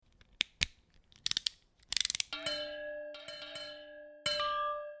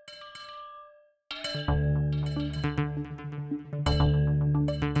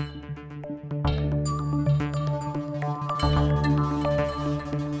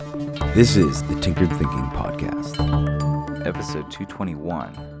This is the Tinkered Thinking Podcast. Episode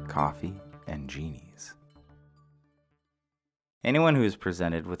 221, Coffee and Genies. Anyone who is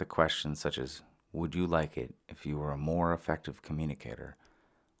presented with a question such as, would you like it if you were a more effective communicator,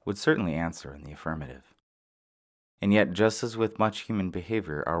 would certainly answer in the affirmative. And yet, just as with much human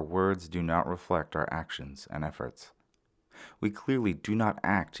behavior, our words do not reflect our actions and efforts. We clearly do not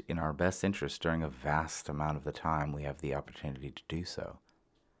act in our best interest during a vast amount of the time we have the opportunity to do so.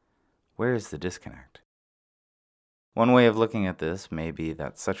 Where is the disconnect? One way of looking at this may be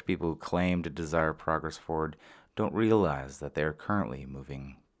that such people who claim to desire progress forward don't realize that they are currently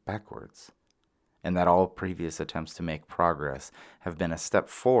moving backwards, and that all previous attempts to make progress have been a step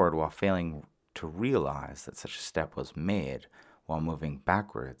forward while failing to realize that such a step was made while moving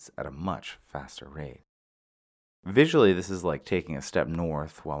backwards at a much faster rate. Visually, this is like taking a step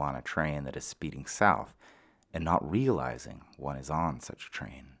north while on a train that is speeding south and not realizing one is on such a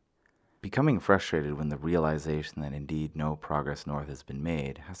train. Becoming frustrated when the realization that indeed no progress north has been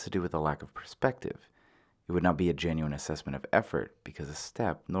made has to do with a lack of perspective. It would not be a genuine assessment of effort because a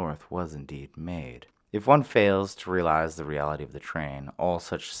step north was indeed made. If one fails to realize the reality of the train, all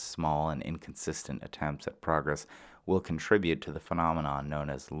such small and inconsistent attempts at progress will contribute to the phenomenon known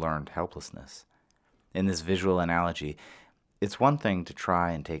as learned helplessness. In this visual analogy, it's one thing to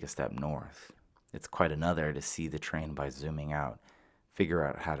try and take a step north. It's quite another to see the train by zooming out, figure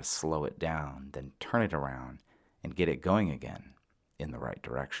out how to slow it down, then turn it around and get it going again in the right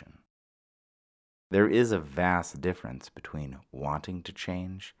direction. There is a vast difference between wanting to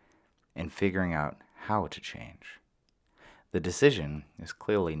change and figuring out how to change. The decision is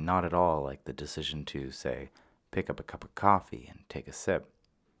clearly not at all like the decision to, say, pick up a cup of coffee and take a sip.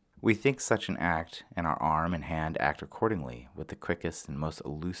 We think such an act, and our arm and hand act accordingly with the quickest and most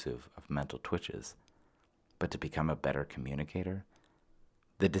elusive of mental twitches. But to become a better communicator,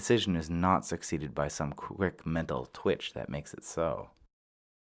 the decision is not succeeded by some quick mental twitch that makes it so.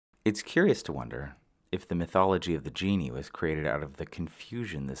 It's curious to wonder if the mythology of the genie was created out of the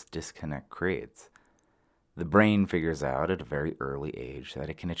confusion this disconnect creates. The brain figures out at a very early age that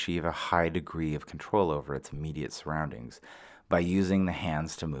it can achieve a high degree of control over its immediate surroundings by using the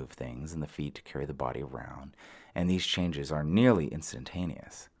hands to move things and the feet to carry the body around, and these changes are nearly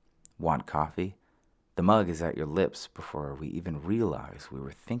instantaneous. Want coffee? The mug is at your lips before we even realize we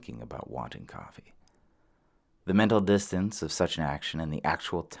were thinking about wanting coffee. The mental distance of such an action and the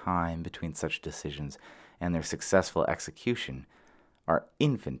actual time between such decisions and their successful execution are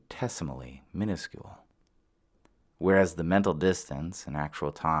infinitesimally minuscule. Whereas the mental distance and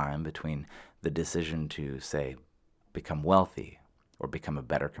actual time between the decision to, say, become wealthy or become a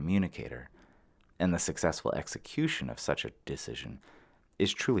better communicator and the successful execution of such a decision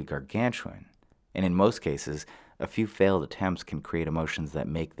is truly gargantuan. And in most cases, a few failed attempts can create emotions that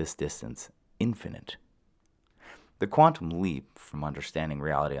make this distance infinite. The quantum leap from understanding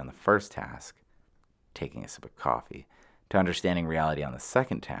reality on the first task, taking a sip of coffee, to understanding reality on the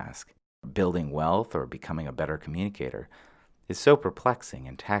second task, building wealth or becoming a better communicator, is so perplexing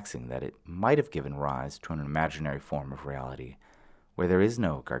and taxing that it might have given rise to an imaginary form of reality where there is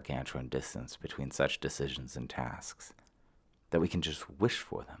no gargantuan distance between such decisions and tasks, that we can just wish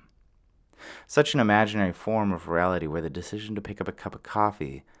for them. Such an imaginary form of reality where the decision to pick up a cup of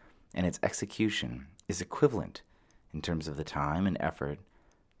coffee and its execution is equivalent in terms of the time and effort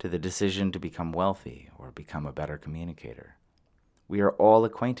to the decision to become wealthy or become a better communicator. We are all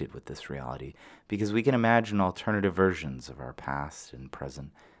acquainted with this reality because we can imagine alternative versions of our past and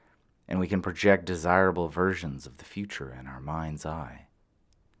present, and we can project desirable versions of the future in our mind's eye.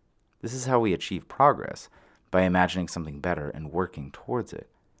 This is how we achieve progress, by imagining something better and working towards it.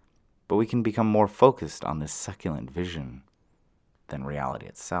 But we can become more focused on this succulent vision than reality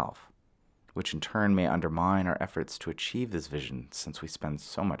itself, which in turn may undermine our efforts to achieve this vision since we spend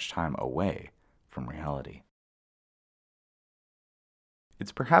so much time away from reality.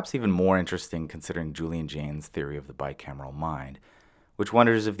 It's perhaps even more interesting considering Julian Jaynes' theory of the bicameral mind, which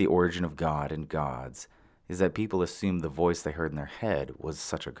wonders if the origin of God and gods is that people assumed the voice they heard in their head was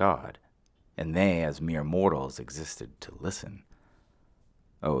such a god, and they, as mere mortals, existed to listen.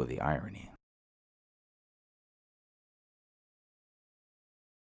 Oh, the irony.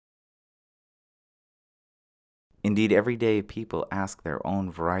 Indeed, everyday people ask their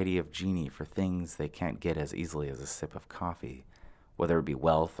own variety of genie for things they can't get as easily as a sip of coffee, whether it be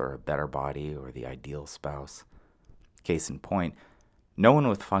wealth or a better body or the ideal spouse. Case in point, no one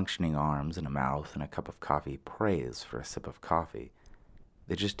with functioning arms and a mouth and a cup of coffee prays for a sip of coffee.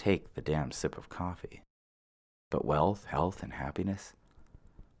 They just take the damn sip of coffee. But wealth, health, and happiness?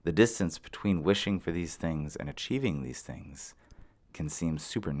 The distance between wishing for these things and achieving these things can seem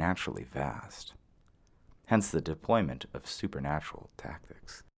supernaturally vast, hence the deployment of supernatural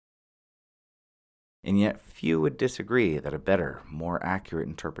tactics. And yet few would disagree that a better, more accurate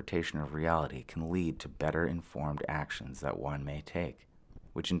interpretation of reality can lead to better informed actions that one may take,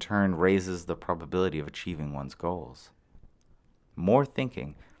 which in turn raises the probability of achieving one's goals. More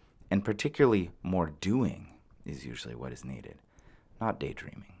thinking, and particularly more doing, is usually what is needed, not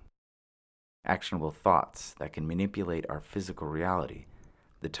daydreaming. Actionable thoughts that can manipulate our physical reality,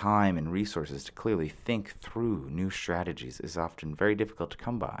 the time and resources to clearly think through new strategies is often very difficult to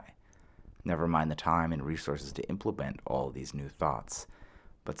come by. Never mind the time and resources to implement all these new thoughts.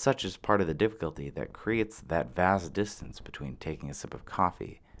 But such is part of the difficulty that creates that vast distance between taking a sip of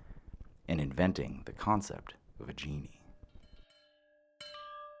coffee and inventing the concept of a genie.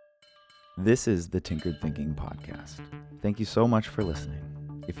 This is the Tinkered Thinking Podcast. Thank you so much for listening.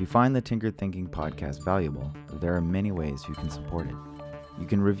 If you find the Tinkered Thinking Podcast valuable, there are many ways you can support it. You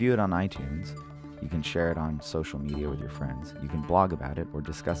can review it on iTunes. You can share it on social media with your friends. You can blog about it or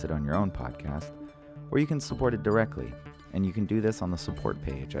discuss it on your own podcast. Or you can support it directly. And you can do this on the support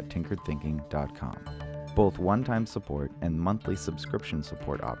page at tinkeredthinking.com. Both one-time support and monthly subscription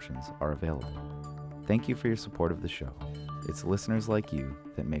support options are available. Thank you for your support of the show. It's listeners like you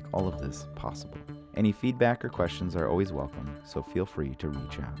that make all of this possible. Any feedback or questions are always welcome, so feel free to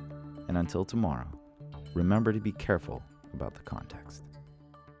reach out. And until tomorrow, remember to be careful about the context.